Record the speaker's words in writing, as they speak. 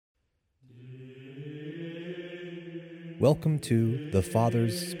Welcome to The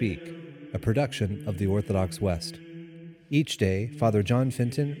Fathers Speak, a production of the Orthodox West. Each day, Father John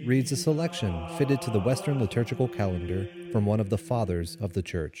Fenton reads a selection fitted to the Western liturgical calendar from one of the Fathers of the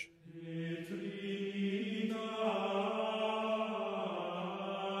Church.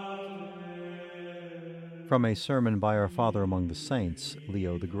 From a sermon by our Father among the Saints,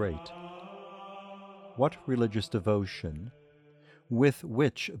 Leo the Great. What religious devotion, with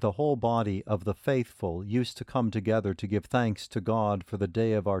which the whole body of the faithful used to come together to give thanks to God for the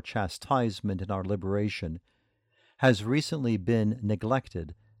day of our chastisement and our liberation, has recently been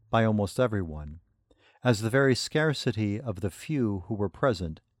neglected by almost everyone, as the very scarcity of the few who were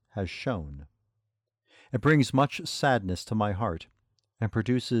present has shown. It brings much sadness to my heart, and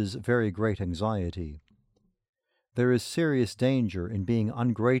produces very great anxiety. There is serious danger in being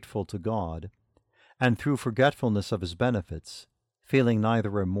ungrateful to God, and through forgetfulness of His benefits, feeling neither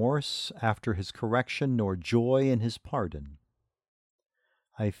remorse after His correction nor joy in His pardon.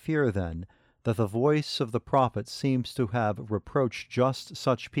 I fear, then, that the voice of the prophet seems to have reproached just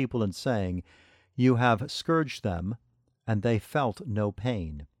such people in saying, "You have scourged them, and they felt no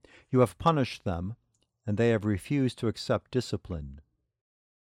pain. You have punished them, and they have refused to accept discipline."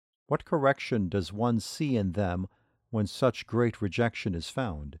 What correction does one see in them when such great rejection is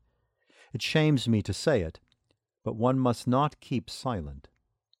found? It shames me to say it, but one must not keep silent.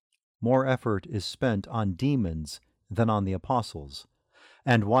 More effort is spent on demons than on the apostles,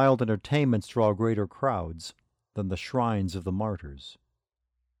 and wild entertainments draw greater crowds than the shrines of the martyrs.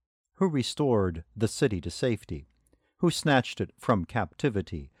 Who restored the city to safety? Who snatched it from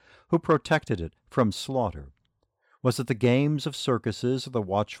captivity? Who protected it from slaughter? Was it the games of circuses or the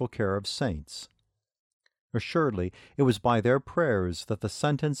watchful care of saints? Assuredly, it was by their prayers that the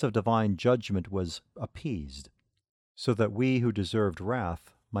sentence of divine judgment was appeased, so that we who deserved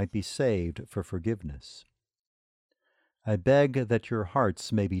wrath might be saved for forgiveness. I beg that your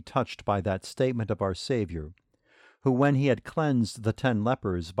hearts may be touched by that statement of our Savior, who, when He had cleansed the 10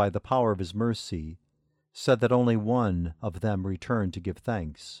 lepers by the power of His mercy, said that only one of them returned to give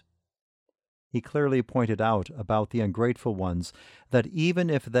thanks. He clearly pointed out about the ungrateful ones that even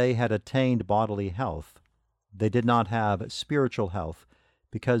if they had attained bodily health, they did not have spiritual health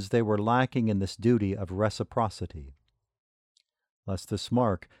because they were lacking in this duty of reciprocity. Lest this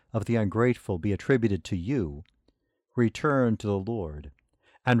mark of the ungrateful be attributed to you, return to the Lord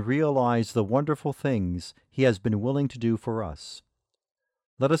and realize the wonderful things He has been willing to do for us.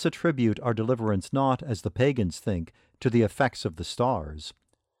 Let us attribute our deliverance not, as the pagans think, to the effects of the stars,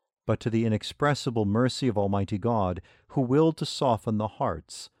 but to the inexpressible mercy of Almighty God, who willed to soften the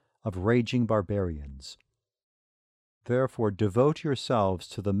hearts of raging barbarians. Therefore devote yourselves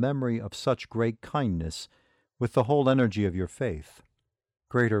to the memory of such great kindness with the whole energy of your faith.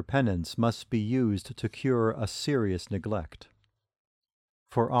 Greater penance must be used to cure a serious neglect.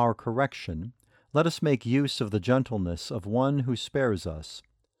 For our correction, let us make use of the gentleness of one who spares us,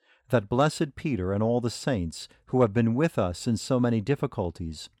 that blessed Peter and all the saints who have been with us in so many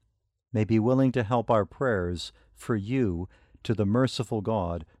difficulties may be willing to help our prayers for you to the merciful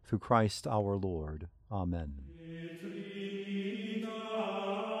God through Christ our Lord. Amen.